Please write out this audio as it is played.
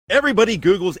Everybody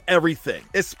Googles everything,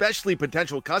 especially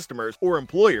potential customers or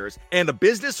employers, and a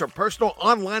business or personal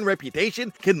online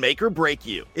reputation can make or break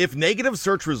you. If negative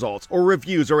search results or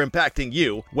reviews are impacting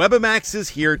you, Webamax is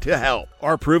here to help.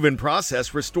 Our proven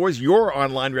process restores your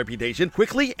online reputation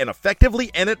quickly and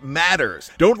effectively, and it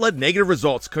matters. Don't let negative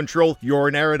results control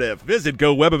your narrative. Visit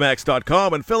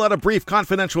GoWebamax.com and fill out a brief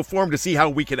confidential form to see how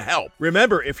we can help.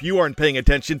 Remember, if you aren't paying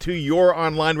attention to your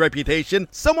online reputation,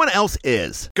 someone else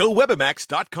is.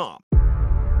 GoWebamax.com.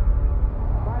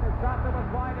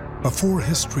 Before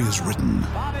history is written,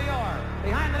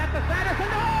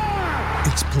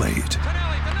 it's played.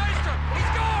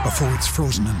 Before it's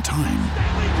frozen in time,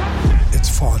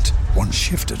 it's fought one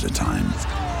shift at a time.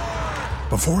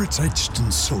 Before it's etched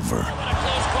in silver,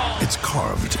 it's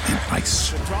carved in ice.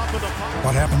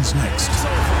 What happens next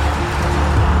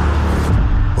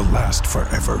will last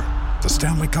forever. The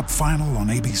Stanley Cup Final on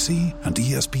ABC and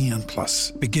ESPN Plus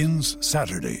begins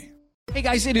Saturday. Hey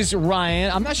guys, it is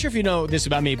Ryan. I'm not sure if you know this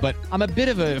about me, but I'm a bit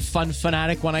of a fun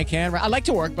fanatic when I can. I like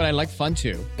to work, but I like fun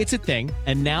too. It's a thing.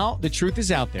 And now the truth is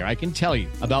out there. I can tell you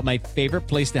about my favorite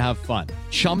place to have fun.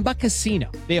 Chumba Casino.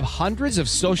 They have hundreds of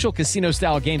social casino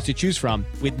style games to choose from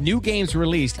with new games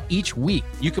released each week.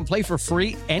 You can play for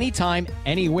free anytime,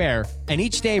 anywhere. And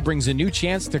each day brings a new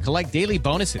chance to collect daily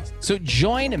bonuses. So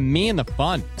join me in the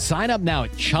fun. Sign up now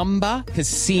at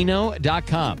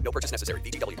ChumbaCasino.com. No purchase necessary.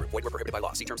 VGW. Void where prohibited by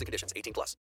law. See terms and conditions. 18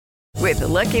 plus. With the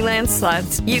Lucky Land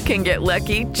Slots, you can get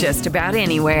lucky just about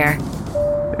anywhere.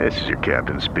 This is your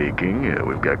captain speaking.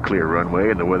 We've got clear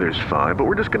runway and the weather's fine, but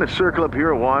we're just going to circle up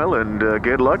here a while and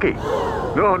get lucky.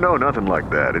 No, nothing like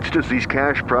that. It's just these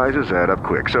cash prizes add up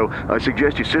quick. So I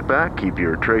suggest you sit back, keep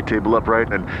your tray table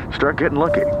upright, and start getting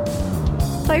lucky.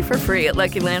 Play for free at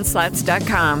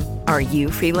LuckyLandSlots.com. Are you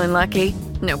feeling lucky?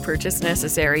 No purchase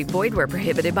necessary. Void where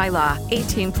prohibited by law.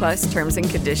 18 plus terms and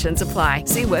conditions apply.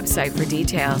 See website for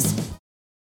details.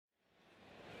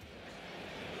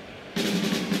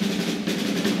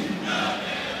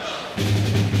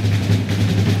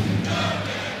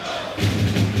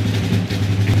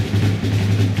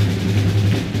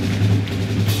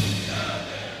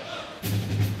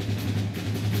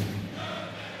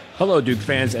 Hello, Duke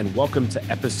fans, and welcome to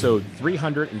episode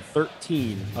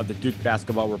 313 of the Duke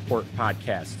Basketball Report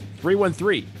podcast.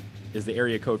 313 is the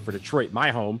area code for Detroit, my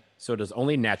home, so it is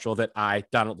only natural that I,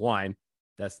 Donald Wine,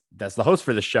 that's the host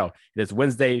for the show. It is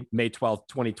Wednesday, May 12th,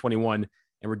 2021,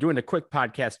 and we're doing a quick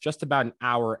podcast just about an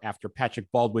hour after Patrick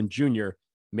Baldwin Jr.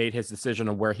 made his decision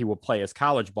on where he will play his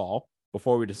college ball.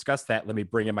 Before we discuss that, let me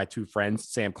bring in my two friends,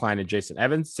 Sam Klein and Jason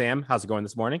Evans. Sam, how's it going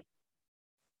this morning?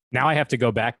 Now I have to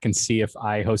go back and see if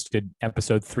I hosted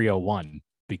episode 301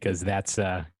 because that's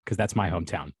my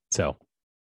hometown. So,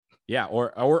 yeah,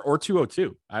 or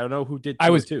 202. I don't know who did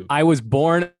 202. I was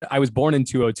born in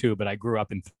 202, but I grew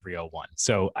up in 301.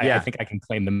 So I think I can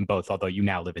claim them both. Although you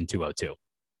now live in 202.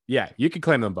 Yeah, you can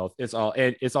claim them both. It's all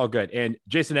good. And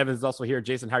Jason Evans is also here.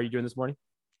 Jason, how are you doing this morning?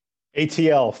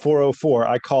 ATL 404.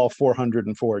 I call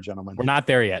 404, gentlemen. We're not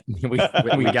there yet. we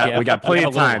got plenty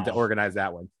of time to organize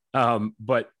that one.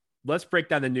 But let's break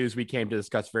down the news we came to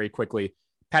discuss very quickly.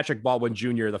 Patrick Baldwin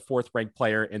Jr., the fourth-ranked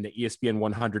player in the ESPN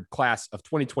 100 class of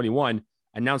 2021,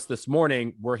 announced this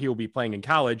morning where he will be playing in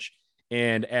college.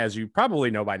 And as you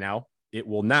probably know by now, it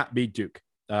will not be Duke.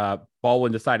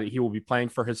 Baldwin decided he will be playing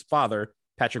for his father,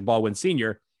 Patrick Baldwin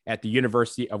Sr., at the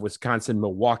University of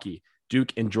Wisconsin-Milwaukee.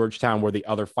 Duke and Georgetown were the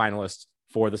other finalists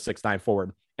for the 6'9"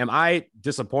 forward. Am I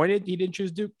disappointed he didn't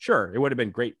choose Duke? Sure, it would have been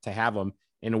great to have him,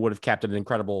 and it would have kept an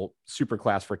incredible super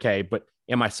class for K. But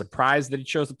am I surprised that he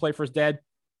chose to play for his dad?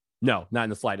 No, not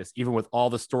in the slightest. Even with all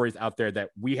the stories out there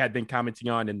that we had been commenting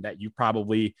on and that you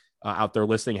probably out there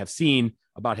listening have seen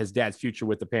about his dad's future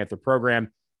with the Panther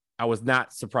program, I was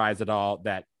not surprised at all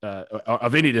that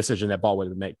of any decision that Baldwin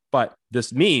would make. But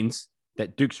this means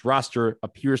that Duke's roster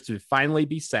appears to finally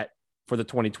be set for the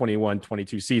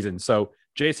 2021-22 season. So,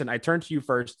 Jason, I turn to you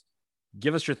first.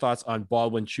 Give us your thoughts on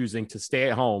Baldwin choosing to stay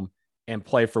at home and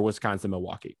play for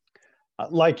Wisconsin-Milwaukee.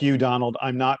 Like you, Donald,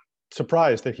 I'm not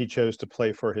surprised that he chose to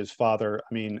play for his father.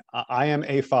 I mean, I am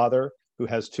a father who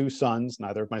has two sons.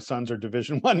 Neither of my sons are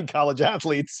Division I college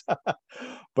athletes,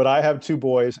 but I have two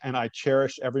boys, and I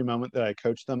cherish every moment that I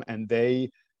coach them, and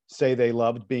they say they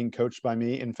loved being coached by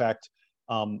me. In fact,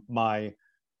 my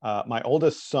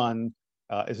oldest son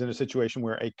is in a situation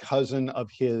where a cousin of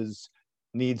his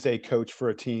needs a coach for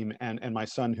a team, and my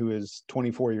son, who is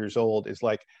 24 years old, is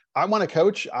like, I want to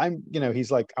coach.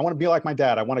 He's like, I want to be like my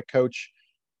dad. I want to coach.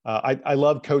 I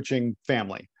love coaching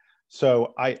family.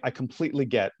 So I completely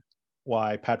get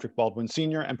why Patrick Baldwin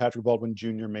Sr. and Patrick Baldwin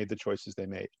Jr. made the choices they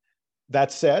made.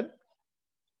 That said,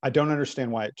 I don't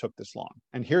understand why it took this long.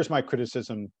 And here's my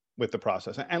criticism with the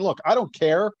process. And look, I don't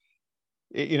care,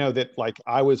 that like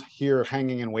I was here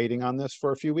hanging and waiting on this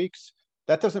for a few weeks.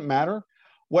 That doesn't matter.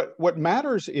 What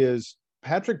matters is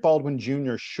Patrick Baldwin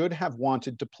Jr. should have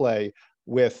wanted to play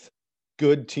with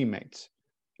good teammates.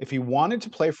 If he wanted to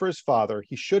play for his father,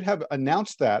 he should have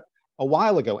announced that a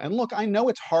while ago. And look, I know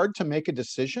it's hard to make a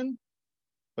decision,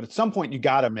 but at some point you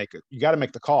got to make it. You got to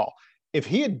make the call. If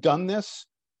he had done this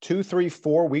 2, 3,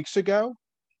 4 weeks ago,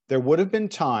 there would have been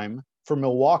time for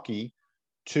Milwaukee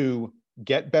to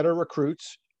get better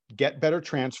recruits, get better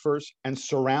transfers, and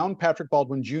surround Patrick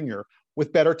Baldwin Jr.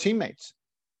 with better teammates.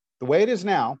 The way it is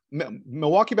now,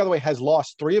 Milwaukee, by the way, has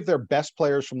lost 3 of their best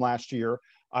players from last year,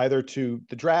 either to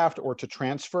the draft or to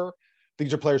transfer.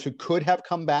 These are players who could have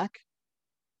come back.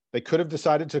 They could have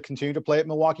decided to continue to play at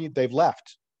Milwaukee. They've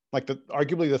left. Like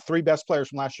arguably the 3 best players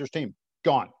from last year's team,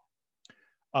 gone.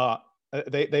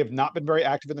 They have not been very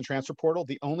active in the transfer portal.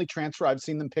 The only transfer I've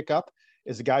seen them pick up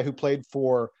is a guy who played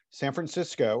for San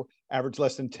Francisco, averaged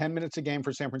less than 10 minutes a game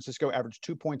for San Francisco, averaged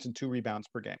 2 points and 2 rebounds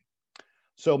per game.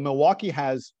 So Milwaukee,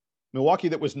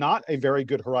 that was not a very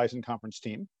good Horizon Conference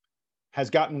team, has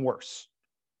gotten worse.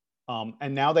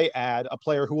 And now they add a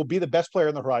player who will be the best player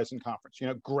in the Horizon Conference.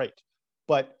 Great.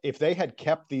 But if they had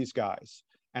kept these guys,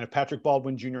 and if Patrick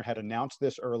Baldwin Jr. had announced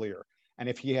this earlier, and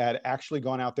if he had actually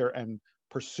gone out there and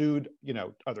pursued,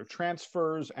 other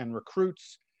transfers and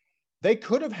recruits, they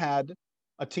could have had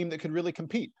a team that could really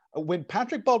compete. When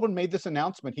Patrick Baldwin made this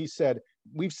announcement, he said,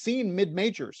 we've seen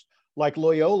mid-majors like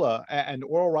Loyola and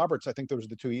Oral Roberts. I think those are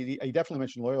the 2. He definitely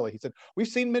mentioned Loyola. He said, we've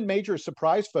seen mid-majors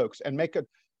surprise folks and make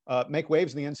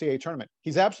waves in the NCAA tournament.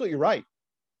 He's absolutely right.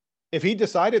 If he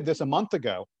decided this a month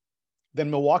ago, then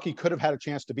Milwaukee could have had a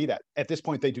chance to be that. At this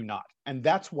point, they do not. And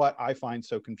that's what I find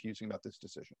so confusing about this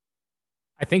decision.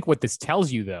 I think what this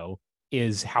tells you, though,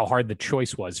 is how hard the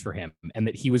choice was for him, and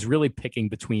that he was really picking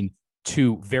between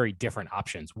 2 very different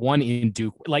options. One in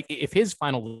Duke, like if his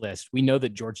final list, we know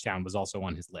that Georgetown was also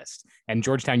on his list, and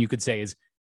Georgetown, you could say,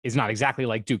 is not exactly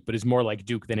like Duke, but is more like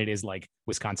Duke than it is like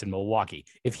Wisconsin, Milwaukee.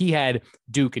 If he had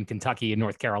Duke and Kentucky and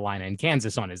North Carolina and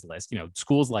Kansas on his list,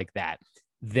 schools like that,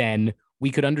 then we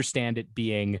could understand it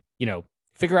being,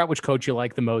 figure out which coach you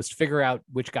like the most, figure out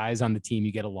which guys on the team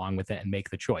you get along with it, and make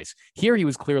the choice. Here, he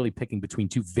was clearly picking between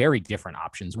 2 very different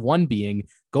options. One being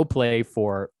go play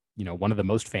for, one of the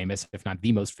most famous, if not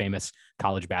the most famous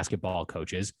college basketball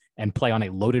coaches, and play on a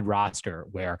loaded roster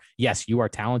where, yes, you are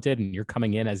talented and you're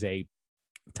coming in as a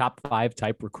top 5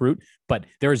 type recruit, but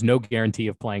there is no guarantee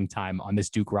of playing time on this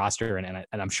Duke roster. And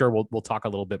I'm sure we'll talk a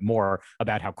little bit more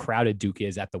about how crowded Duke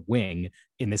is at the wing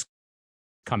in this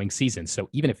coming season. So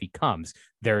even if he comes,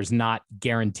 there's not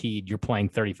guaranteed you're playing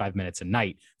 35 minutes a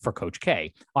night for Coach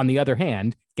K. On the other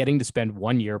hand, getting to spend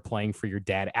 1 year playing for your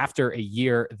dad after a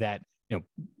year that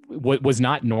was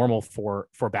not normal for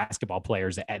basketball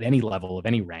players at any level of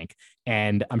any rank.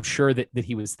 And I'm sure that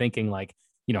he was thinking like,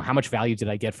 how much value did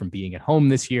I get from being at home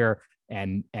this year,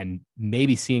 and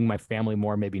maybe seeing my family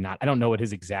more, maybe not. I don't know what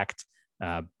his exact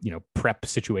prep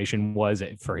situation was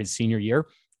for his senior year,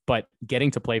 but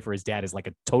getting to play for his dad is like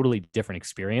a totally different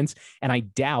experience. And I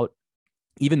doubt,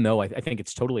 even though I think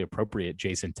it's totally appropriate,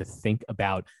 Jason, to think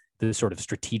about the sort of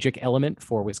strategic element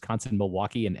for Wisconsin,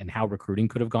 Milwaukee, and how recruiting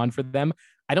could have gone for them,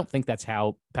 I don't think that's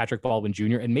how Patrick Baldwin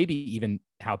Jr. and maybe even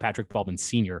how Patrick Baldwin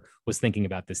Sr. was thinking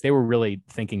about this. They were really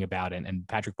thinking about it, and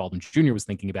Patrick Baldwin Jr. was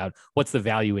thinking about what's the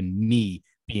value in me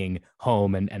being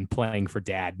home and playing for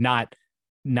dad, not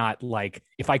like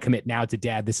if I commit now to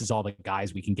dad, this is all the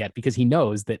guys we can get, because he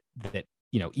knows that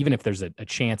even if there's a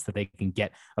chance that they can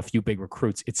get a few big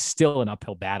recruits, it's still an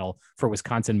uphill battle for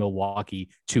Wisconsin, Milwaukee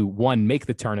to, one, make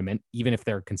the tournament, even if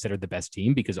they're considered the best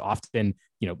team, because often,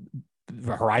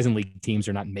 the Horizon League teams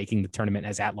are not making the tournament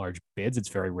as at-large bids. It's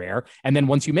very rare. And then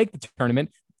once you make the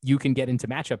tournament, you can get into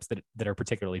matchups that are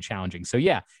particularly challenging. So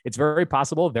yeah, it's very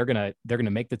possible they're gonna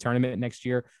make the tournament next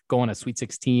year, go on a Sweet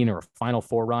 16 or a Final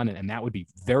Four run, and that would be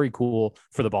very cool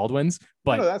for the Baldwins.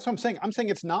 But no, that's what I'm saying. I'm saying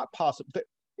it's not possible.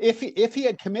 If he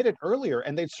had committed earlier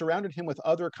and they'd surrounded him with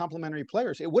other complementary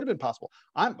players, it would have been possible.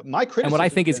 My criticism. And what I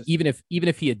think is even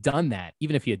if he had done that,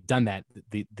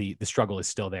 the struggle is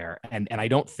still there. And I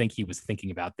don't think he was thinking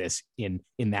about this in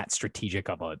that strategic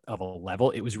of a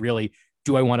level. It was really,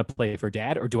 do I want to play for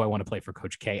dad or do I want to play for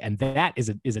Coach K? And that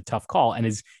is a tough call and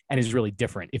is really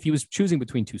different. If he was choosing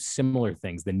between 2 similar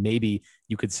things, then maybe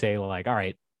you could say like, all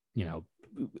right,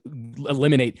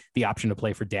 eliminate the option to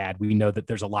play for dad. We know that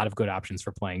there's a lot of good options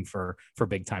for playing for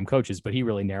big time coaches, but he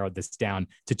really narrowed this down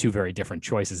to 2 very different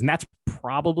choices. And that's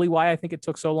probably why I think it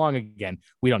took so long. Again,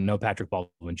 we don't know Patrick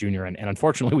Baldwin Jr. and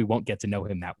unfortunately we won't get to know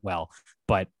him that well,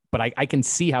 but But I can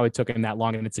see how it took him that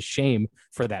long, and it's a shame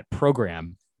for that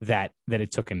program that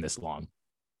it took him this long.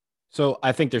 So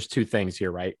I think there's two things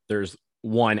here, right? There's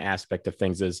one aspect of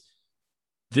things is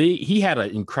he had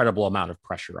an incredible amount of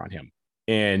pressure on him,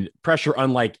 and pressure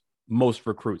unlike most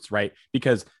recruits, right?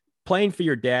 Because playing for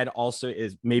your dad also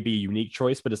is maybe a unique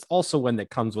choice, but it's also one that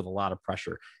comes with a lot of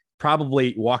pressure.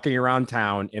 Probably walking around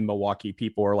town in Milwaukee,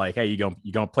 people are like, hey, you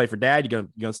gonna play for dad? You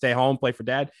gonna stay home, play for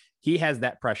dad? He has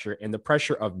that pressure, and the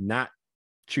pressure of not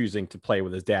choosing to play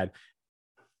with his dad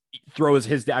throws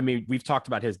his, I mean, we've talked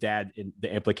about his dad and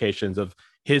the implications of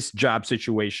his job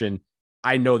situation.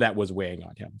 I know that was weighing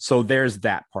on him. So there's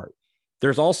that part.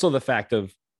 There's also the fact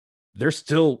of there's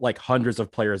still like hundreds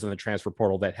of players in the transfer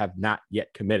portal that have not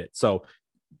yet committed. So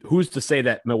who's to say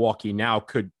that Milwaukee now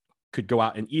could go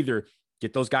out and either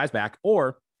get those guys back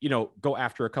or, go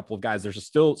after a couple of guys. There's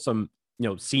still some,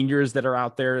 seniors that are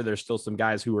out there. There's still some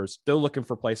guys who are still looking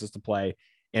for places to play.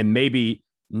 And maybe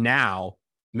now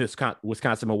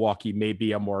Wisconsin, Milwaukee may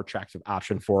be a more attractive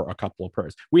option for a couple of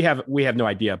players. We have no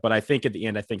idea, but I think at the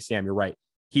end, I think Sam, you're right.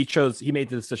 He made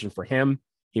the decision for him.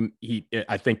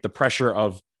 I think the pressure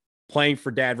of playing for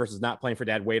dad versus not playing for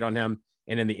dad weighed on him.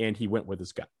 And in the end, he went with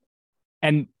his gut.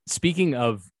 And speaking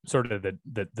of sort of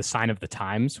the sign of the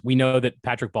times, we know that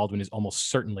Patrick Baldwin is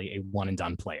almost certainly a one and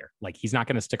done player. Like he's not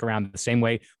going to stick around the same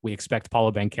way we expect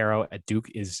Paulo Banchero at Duke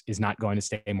is not going to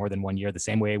stay more than 1 year. The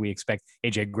same way we expect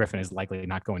AJ Griffin is likely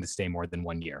not going to stay more than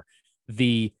 1 year.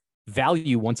 The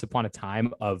value once upon a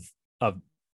time of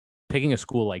picking a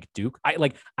school like Duke,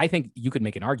 I think you could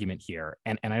make an argument here,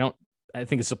 and I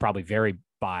think this will probably vary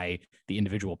by the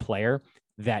individual player,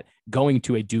 that going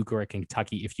to a Duke or a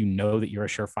Kentucky, if you know that you're a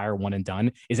surefire one and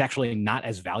done, is actually not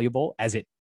as valuable as it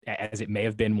may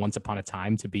have been once upon a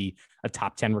time to be a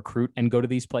top 10 recruit and go to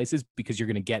these places, because you're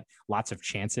going to get lots of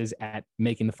chances at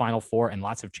making the Final Four and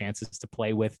lots of chances to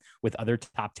play with other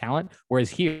top talent. Whereas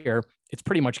here, it's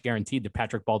pretty much guaranteed that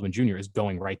Patrick Baldwin Jr. is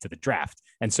going right to the draft.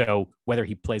 And so whether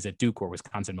he plays at Duke or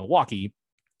Wisconsin, Milwaukee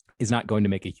is not going to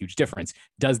make a huge difference.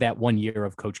 Does that 1 year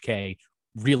of Coach K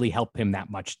really help him that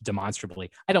much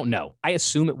demonstrably? I don't know. I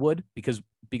assume it would, because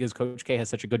Coach K has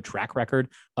such a good track record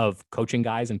of coaching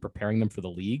guys and preparing them for the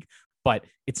league. But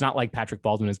it's not like Patrick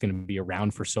Baldwin is going to be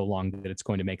around for so long that it's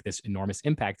going to make this enormous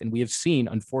impact. And we have seen,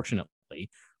 unfortunately,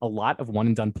 a lot of one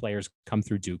and done players come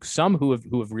through Duke, some who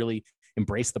have really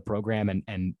embrace the program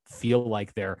and feel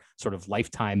like they're sort of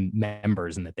lifetime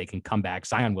members and that they can come back.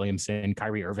 Zion Williamson,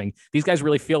 Kyrie Irving, these guys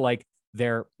really feel like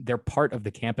they're part of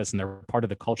the campus and they're part of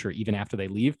the culture even after they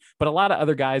leave. But a lot of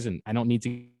other guys, and I don't need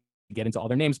to get into all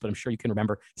their names, but I'm sure you can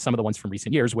remember some of the ones from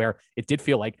recent years where it did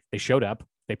feel like they showed up,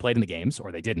 they played in the games,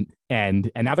 or they didn't, and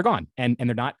now they're gone and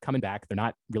they're not coming back. They're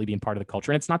not really being part of the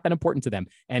culture, and it's not that important to them.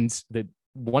 And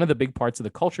one of the big parts of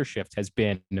the culture shift has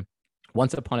been,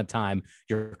 once upon a time,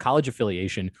 your college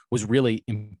affiliation was really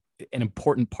an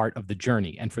important part of the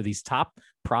journey. And for these top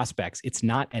prospects, it's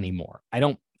not anymore.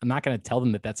 I'm not going to tell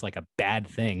them that that's like a bad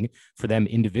thing for them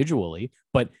individually,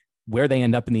 but where they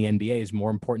end up in the NBA is more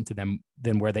important to them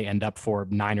than where they end up for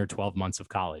 9 or 12 months of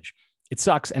college. It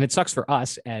sucks. And it sucks for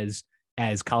us as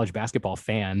college basketball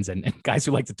fans and guys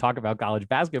who like to talk about college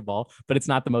basketball, but it's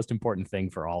not the most important thing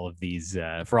for all of these,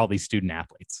 for all these student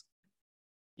athletes.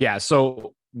 Yeah.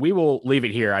 So we will leave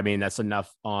it here. I mean, that's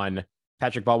enough on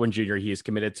Patrick Baldwin Jr. He is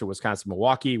committed to Wisconsin,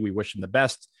 Milwaukee. We wish him the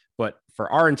best, but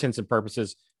for our intents and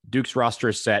purposes, Duke's roster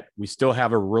is set. We still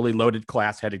have a really loaded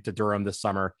class heading to Durham this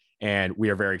summer, and we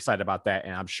are very excited about that.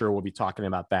 And I'm sure we'll be talking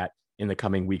about that in the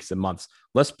coming weeks and months.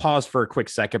 Let's pause for a quick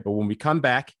second, but when we come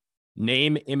back,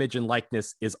 name, image, and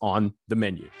likeness is on the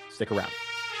menu. Stick around.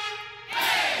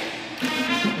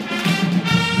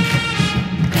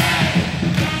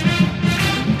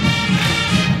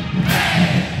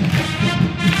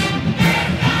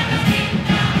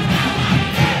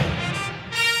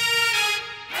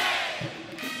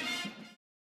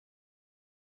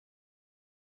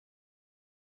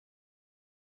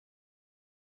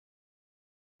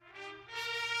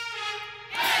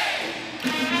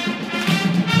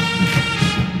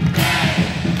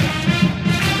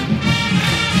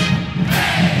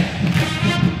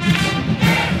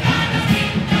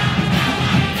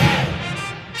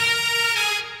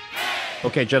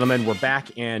 Okay, gentlemen, we're back,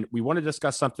 and we want to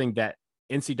discuss something that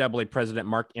NCAA President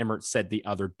Mark Emmert said the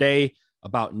other day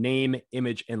about name,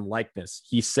 image, and likeness.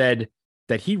 He said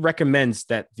that he recommends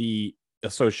that the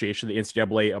association, the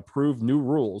NCAA, approve new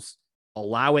rules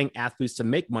allowing athletes to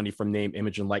make money from name,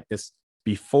 image, and likeness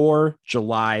before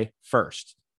July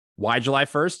 1st. Why July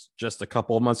 1st? Just a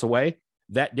couple of months away.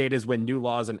 That date is when new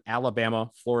laws in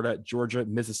Alabama, Florida, Georgia,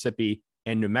 Mississippi,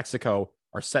 and New Mexico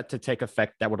are set to take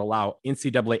effect that would allow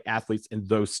NCAA athletes in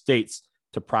those states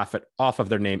to profit off of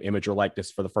their name, image, or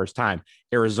likeness for the first time.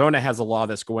 Arizona has a law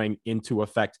that's going into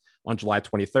effect on July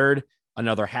 23rd.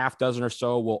 Another half dozen or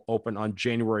so will open on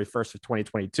January 1st of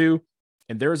 2022.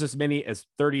 And there's as many as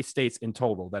 30 states in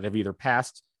total that have either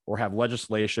passed or have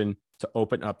legislation to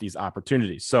open up these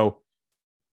opportunities. So,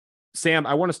 Sam,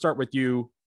 I want to start with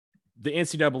you. The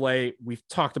NCAA, we've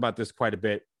talked about this quite a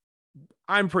bit.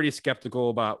 I'm pretty skeptical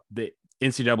about the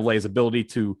NCAA's ability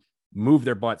to move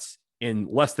their butts in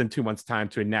less than 2 months' time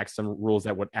to enact some rules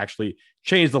that would actually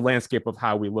change the landscape of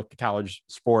how we look at college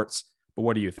sports. But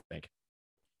what do you think?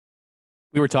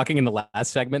 We were talking in the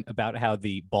last segment about how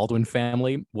the Baldwin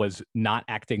family was not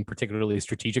acting particularly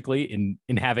strategically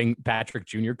in having Patrick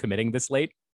Jr. committing this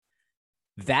late.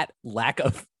 That lack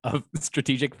of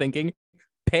strategic thinking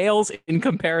pales in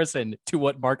comparison to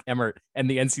what Mark Emmert and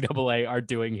the NCAA are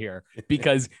doing here,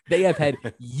 because they have had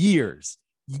years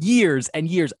and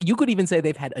years. You could even say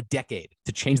they've had a decade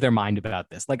to change their mind about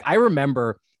this. Like, I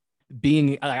remember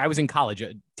I was in college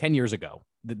 10 years ago.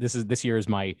 This year is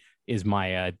my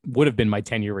would have been my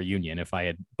 10-year reunion if I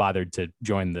had bothered to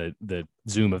join the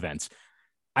Zoom events.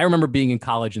 I remember being in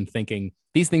college and thinking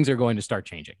these things are going to start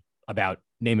changing, about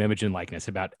name, image, and likeness,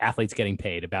 about athletes getting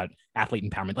paid, about athlete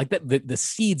empowerment. Like the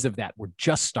seeds of that were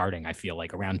just starting, I feel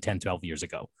like, around 10, 12 years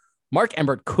ago. Mark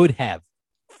Emmert could have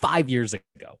 5 years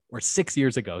ago or 6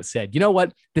 years ago said, you know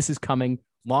what, this is coming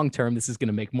long term. This is going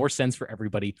to make more sense for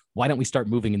everybody. Why don't we start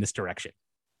moving in this direction?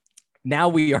 Now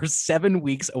we are 7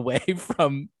 weeks away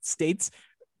from states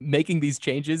making these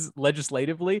changes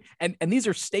legislatively. And these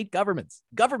are state governments.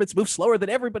 Governments move slower than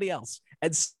everybody else.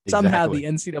 And somehow the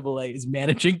NCAA is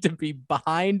managing to be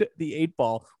behind the 8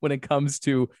 ball when it comes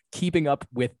to keeping up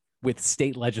with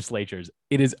state legislatures.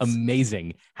 It is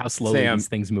amazing how slowly these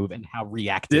things move and how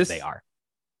reactive they are.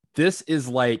 This is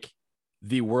like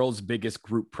the world's biggest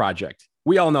group project.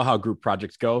 We all know how group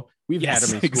projects go. We've had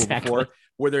them in school before,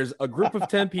 where there's a group of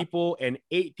 10 people and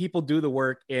 8 people do the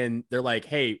work. And they're like,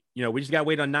 hey, we just got to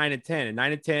wait on 9 and 10, and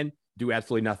 9 and 10 do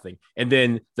absolutely nothing. And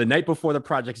then the night before the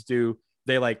project's due,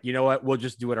 they like, you know what, we'll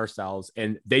just do it ourselves.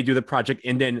 And they do the project.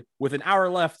 And then with an hour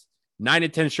left, 9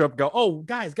 and 10 show up and go, oh,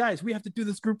 guys, we have to do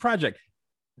this group project.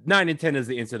 9 and 10 is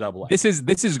the NCAA.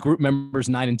 This is group members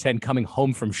 9 and 10 coming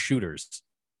home from shooters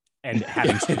and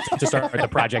having to start the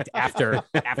project after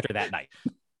that night.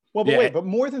 Well, but wait, but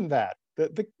more than that,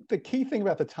 the key thing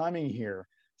about the timing here,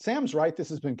 Sam's right, this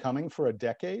has been coming for a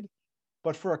decade,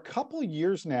 but for a couple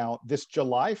years now, this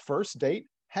July 1st date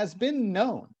has been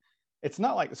known. It's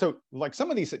not like, so like some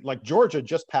of these, like Georgia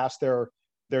just passed their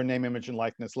name, image, and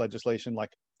likeness legislation like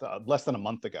less than a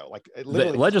month ago. Like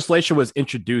literally, the legislation was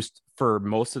introduced for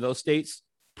most of those states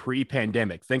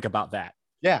pre-pandemic. Think about that.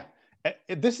 Yeah.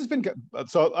 This has been,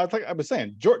 so I was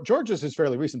saying, Georgia's is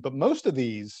fairly recent, but most of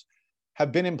these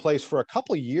have been in place for a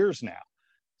couple of years now.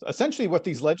 So essentially what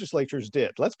these legislatures did,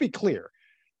 let's be clear,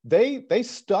 they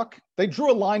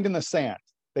drew a line in the sand.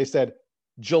 They said,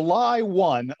 July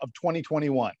 1 of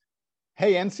 2021,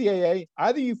 hey, NCAA,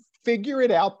 either you figure it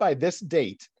out by this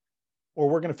date or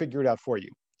we're going to figure it out for you.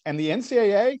 And the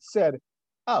NCAA said,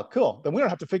 oh, cool, then we don't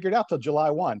have to figure it out till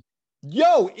July 1.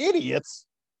 Yo, idiots.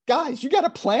 Guys, you got to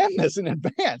plan this in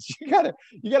advance. You got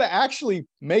to actually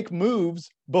make moves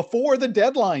before the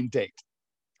deadline date.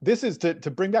 This is to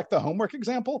bring back the homework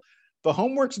example. The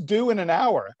homework's due in an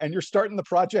hour and you're starting the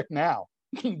project now.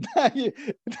 It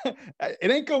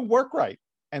ain't going to work right.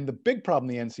 And the big problem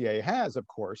the NCAA has, of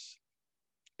course,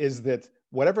 is that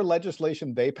whatever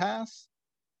legislation they pass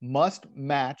must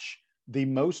match the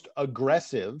most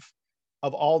aggressive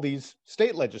of all these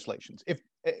state legislations. If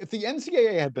the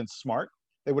NCAA had been smart,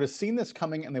 they would have seen this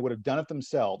coming and they would have done it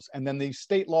themselves, and then these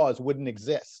state laws wouldn't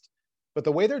exist. But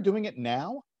the way they're doing it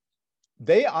now,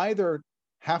 they either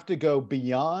have to go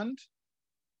beyond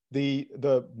the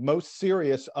most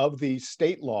serious of the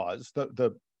state laws,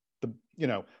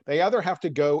 they either have to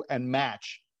go and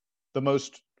match the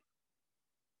most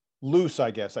loose,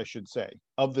 I guess I should say,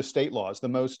 of the state laws, the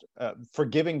most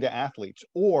forgiving to athletes,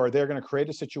 or they're going to create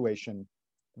a situation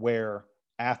where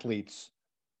athletes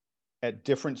at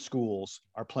different schools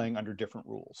are playing under different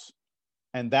rules.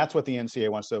 And that's what the NCAA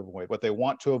wants to avoid. What they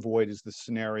want to avoid is the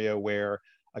scenario where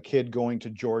a kid going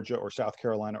to Georgia or South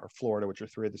Carolina or Florida, which are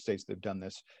 3 of the states that have done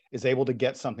this, is able to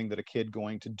get something that a kid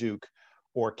going to Duke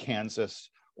or Kansas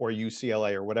or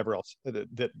UCLA or whatever else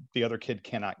that the other kid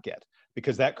cannot get,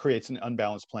 because that creates an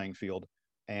unbalanced playing field.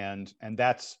 And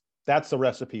that's the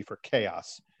recipe for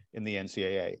chaos in the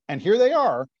NCAA. And here they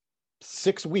are,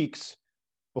 6 weeks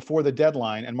before the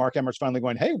deadline, and Mark Emmert's finally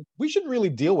going, hey, we should really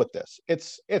deal with this.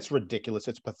 It's ridiculous.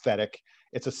 It's pathetic.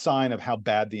 It's a sign of how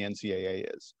bad the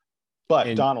NCAA is.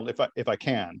 But Donald, if I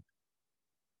can,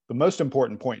 the most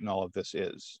important point in all of this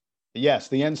is, yes,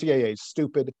 the NCAA is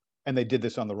stupid and they did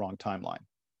this on the wrong timeline.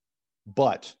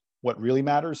 But what really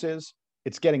matters is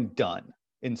it's getting done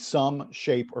in some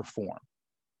shape or form.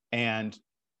 And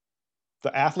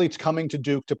the athletes coming to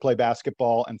Duke to play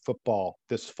basketball and football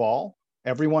this fall,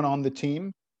 everyone on the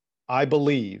team, I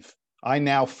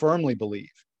now firmly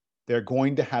believe they're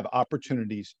going to have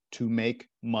opportunities to make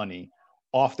money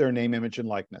off their name, image, and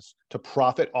likeness, to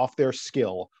profit off their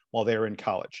skill while they're in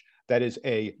college. That is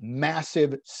a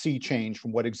massive sea change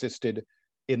from what existed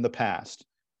in the past.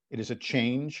 It is a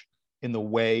change in the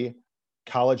way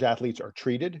college athletes are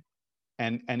treated,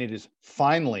 and it is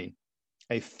finally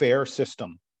a fair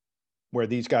system where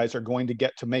these guys are going to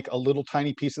get to make a little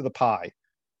tiny piece of the pie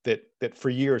that for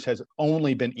years has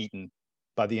only been eaten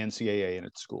by the NCAA and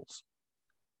its schools.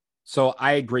 So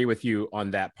I agree with you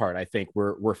on that part. I think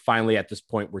we're finally at this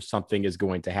point where something is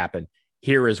going to happen.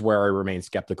 Here is where I remain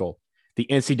skeptical. The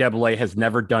NCAA has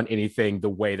never done anything the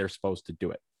way they're supposed to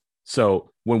do it.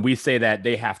 So when we say that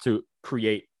they have to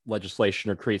create legislation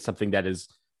or create something that is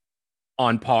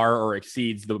on par or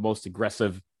exceeds the most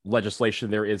aggressive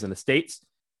legislation there is in the States,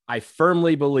 I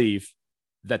firmly believe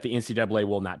that the NCAA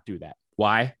will not do that.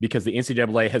 Why? Because the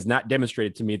NCAA has not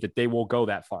demonstrated to me that they will go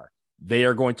that far. They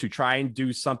are going to try and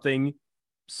do something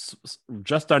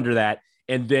just under that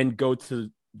and then go to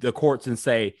the courts and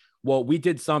say, well, we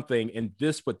did something and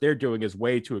what they're doing is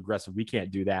way too aggressive. We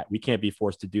can't do that. We can't be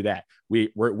forced to do that.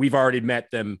 We've already met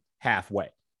them halfway.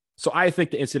 So I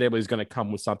think the NCAA is going to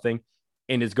come with something,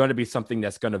 and it's going to be something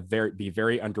that's going to be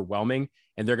very underwhelming.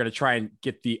 And they're going to try and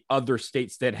get the other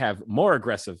states that have more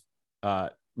aggressive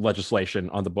legislation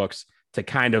on the books to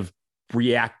kind of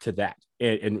react to that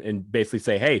and basically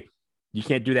say, hey, you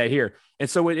can't do that here. And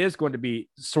so it is going to be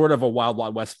sort of a wild,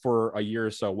 wild west for a year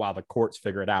or so while the courts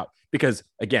figure it out. Because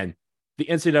again, the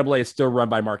NCAA is still run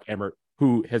by Mark Emmert,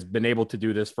 who has been able to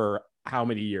do this for how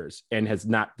many years and has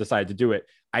not decided to do it.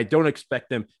 I don't expect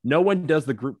them. No one does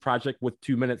the group project with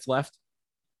 2 minutes left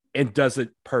and does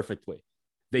it perfectly.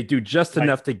 They do just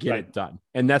enough to get it done.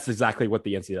 And that's exactly what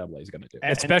the NCAA is going to do.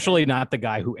 Especially not the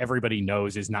guy who everybody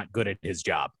knows is not good at his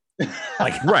job.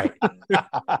 Like, right.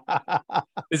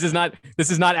 This is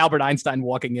not Albert Einstein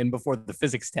walking in before the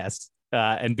physics test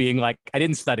and being like, I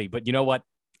didn't study, but you know what?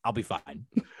 I'll be fine.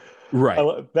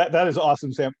 Right. That is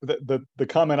awesome, Sam. The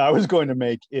comment I was going to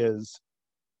make is,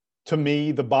 to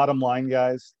me, the bottom line,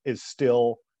 guys, is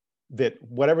still that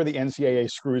whatever the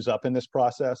NCAA screws up in this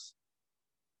process,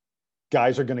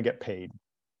 guys are going to get paid.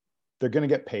 They're going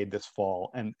to get paid this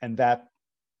fall, and that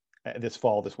this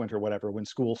winter, whatever, when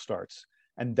school starts.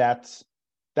 And that's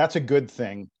a good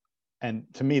thing. And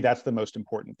to me, that's the most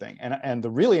important thing. And the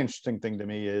really interesting thing to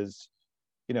me is,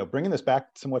 bringing this back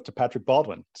somewhat to Patrick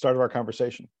Baldwin, start of our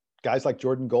conversation, guys like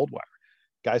Jordan Goldwire,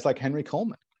 guys like Henry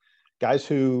Coleman, guys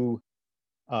who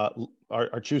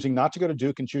are choosing not to go to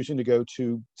Duke and choosing to go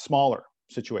to smaller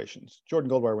situations.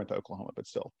 Jordan Goldwire went to Oklahoma, but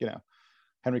still,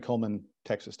 Henry Coleman,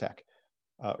 Texas Tech,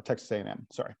 Texas A&M,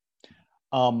 sorry.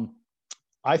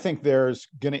 I think there's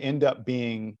going to end up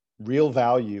being real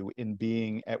value in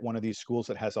being at one of these schools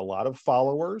that has a lot of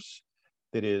followers,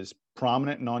 that is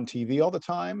prominent and on TV all the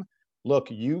time. Look,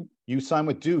 you sign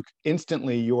with Duke,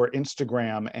 instantly your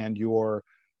Instagram and your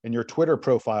Twitter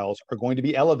profiles are going to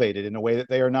be elevated in a way that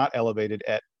they are not elevated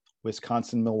at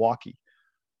Wisconsin, Milwaukee,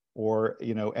 or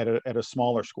at a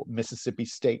smaller school, Mississippi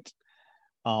State.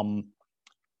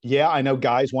 Yeah, I know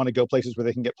guys want to go places where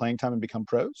they can get playing time and become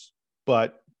pros,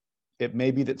 but it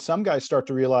may be that some guys start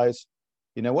to realize,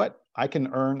 you know what? I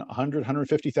can earn $100,000,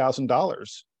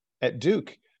 $150,000 at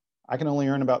Duke. I can only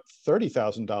earn about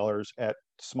 $30,000 at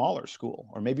smaller school,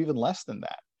 or maybe even less than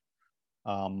that.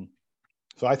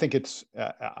 So I think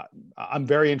I'm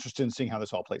very interested in seeing how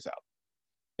this all plays out.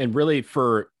 And really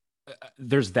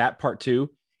there's that part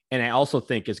too. And I also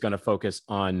think it's going to focus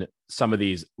on some of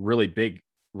these really big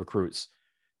recruits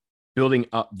building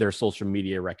up their social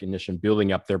media recognition,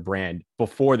 building up their brand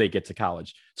before they get to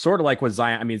college. Sort of like with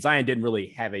Zion. I mean, Zion didn't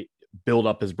really build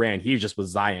up his brand. He just was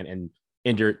Zion and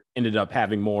ended up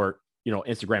having more,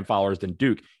 Instagram followers than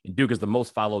Duke. And Duke is the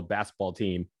most followed basketball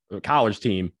team, or college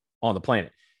team on the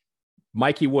planet.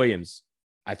 Mikey Williams.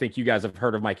 I think you guys have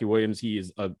heard of Mikey Williams. He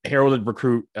is a heralded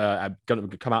recruit. Going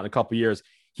to come out in a couple of years.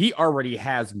 He already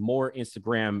has more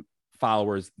Instagram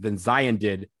followers than Zion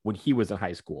did when he was in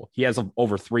high school. He has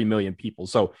over 3 million people.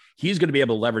 So he's going to be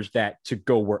able to leverage that to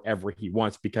go wherever he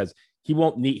wants, because he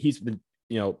won't need, he's been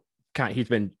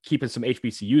keeping some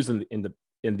HBCUs in the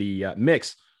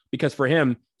mix, because for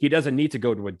him, he doesn't need to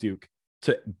go to a Duke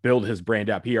to build his brand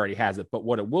up. He already has it. But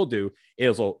what it will do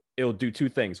is it'll do two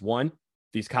things. One,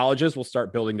 these colleges will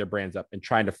start building their brands up and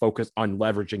trying to focus on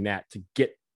leveraging that to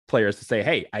get players to say,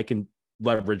 hey, I can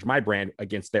leverage my brand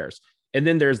against theirs. And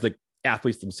then there's the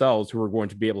athletes themselves who are going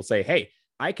to be able to say, hey,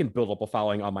 I can build up a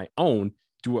following on my own,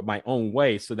 do it my own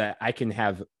way, so that I can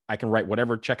write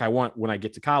whatever check I want when I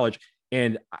get to college.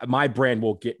 And my brand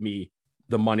will get me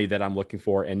the money that I'm looking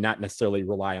for and not necessarily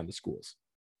rely on the schools.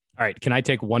 All right. Can I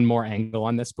take one more angle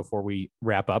on this before we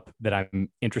wrap up that I'm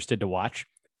interested to watch?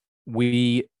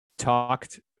 We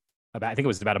talked about, I think it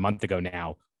was about a month ago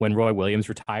now, when Roy Williams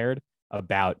retired,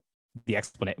 about the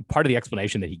part of the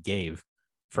explanation that he gave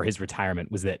for his retirement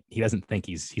was that he doesn't think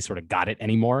he's sort of got it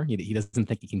anymore. He doesn't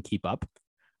think he can keep up.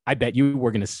 I bet you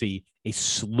we're going to see a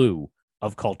slew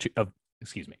of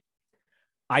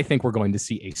I think we're going to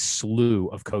see a slew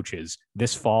of coaches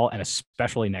this fall and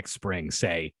especially next spring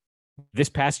say, this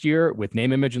past year with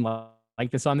name, image, and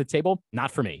likeness on the table,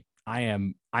 not for me. I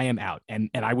am out. And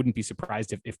I wouldn't be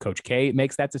surprised if Coach K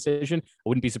makes that decision. I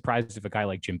wouldn't be surprised if a guy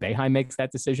like Jim Boeheim makes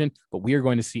that decision. But we are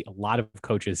going to see a lot of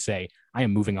coaches say, I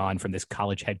am moving on from this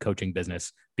college head coaching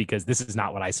business because this is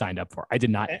not what I signed up for. I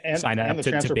did not sign up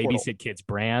to babysit kids'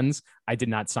 brands. I did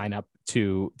not sign up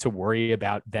to worry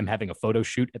about them having a photo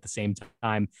shoot at the same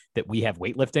time that we have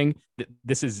weightlifting.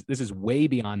 This is way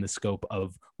beyond the scope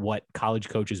of what college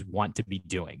coaches want to be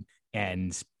doing.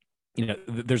 And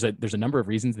there's a number of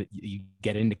reasons that you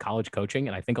get into college coaching.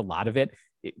 And I think a lot of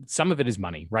some of it is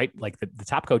money, right? Like the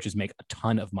top coaches make a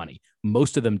ton of money.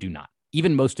 Most of them do not.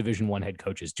 Even most Division I head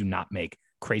coaches do not make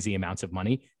crazy amounts of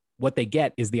money. What they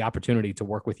get is the opportunity to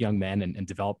work with young men and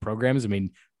develop programs. I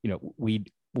mean,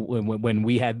 when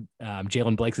we had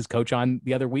Jalen Blakes as coach on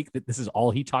the other week, this is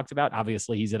all he talked about.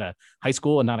 Obviously, he's at a high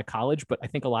school and not a college, but I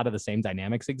think a lot of the same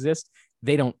dynamics exist.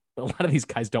 A lot of these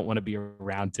guys don't want to be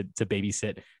around to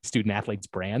babysit student athletes'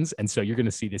 brands. And so you're going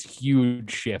to see this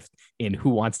huge shift in who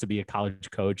wants to be a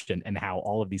college coach and how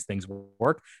all of these things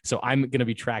work. So I'm going to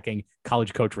be tracking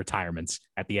college coach retirements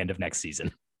at the end of next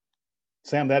season.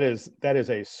 Sam, that is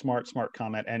a smart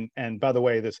comment. And by the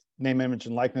way, this name, image,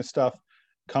 and likeness stuff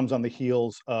comes on the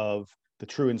heels of the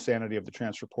true insanity of the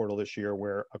transfer portal this year,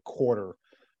 where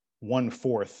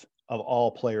 1/4 of all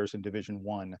players in Division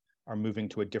I are moving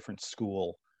to a different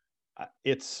school.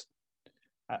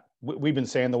 We've been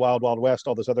saying the wild, wild west,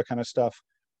 all this other kind of stuff.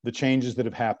 The changes that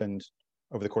have happened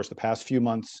over the course of the past few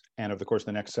months and over the course of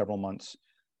the next several months,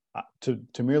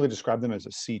 to merely describe them as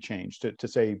a sea change, to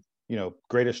say,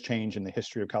 greatest change in the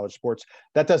history of college sports,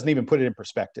 that doesn't even put it in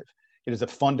perspective. It is a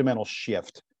fundamental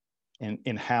shift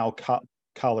in how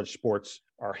college sports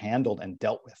are handled and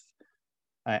dealt with.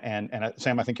 And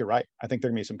Sam, I think you're right. I think there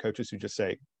are going to be some coaches who just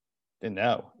say,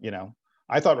 no,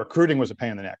 I thought recruiting was a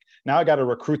pain in the neck. Now I got to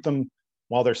recruit them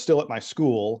while they're still at my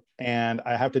school, and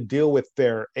I have to deal with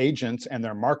their agents and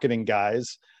their marketing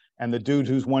guys and the dude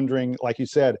who's wondering, like you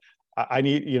said, I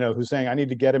need, who's saying I need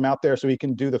to get him out there so he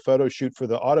can do the photo shoot for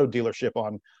the auto dealership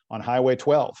on Highway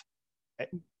 12.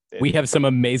 We have some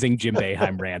amazing Jim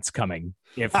Boeheim rants coming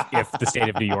if the state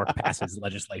of New York passes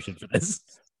legislation for this.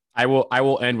 I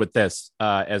will end with this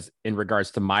as in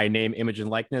regards to my name, image, and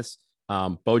likeness.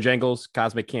 Bojangles,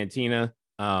 Cosmic Cantina,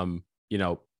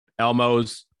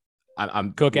 Elmo's.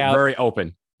 I'm Cookout. Very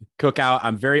open. Cookout.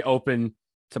 I'm very open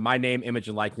to my name, image,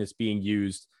 and likeness being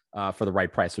used for the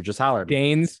right price. So just holler at me.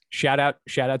 Danes, shout out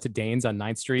to Danes on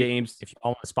 9th Street. Dames. If you all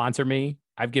want to sponsor me,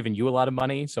 I've given you a lot of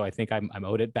money, so I think I'm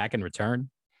owed it back in return.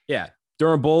 Yeah.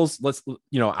 Durham Bulls.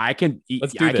 I can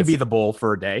be the bull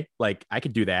for a day. Like I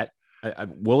could do that.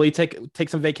 Will he take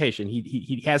some vacation?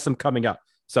 He has some coming up,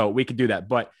 so we could do that.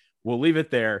 But we'll leave it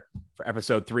there for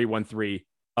episode 313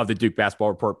 of the Duke Basketball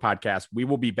Report podcast. We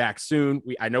will be back soon.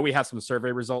 I know we have some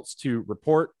survey results to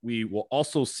report. We will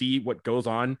also see what goes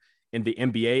on in the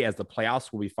NBA as the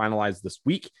playoffs will be finalized this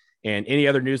week. And any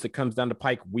other news that comes down the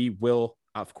pike, we will,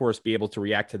 of course, be able to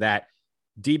react to that.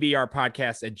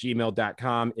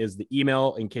 dbrpodcast@gmail.com is the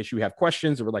email in case you have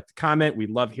questions or would like to comment. We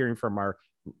love hearing from our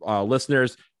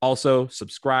listeners. Also,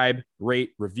 subscribe,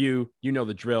 rate, review. You know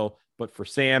the drill. But for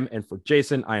Sam and for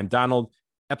Jason, I am Donald.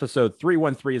 Episode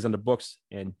 313 is in the books,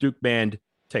 and Duke Band,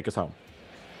 take us home.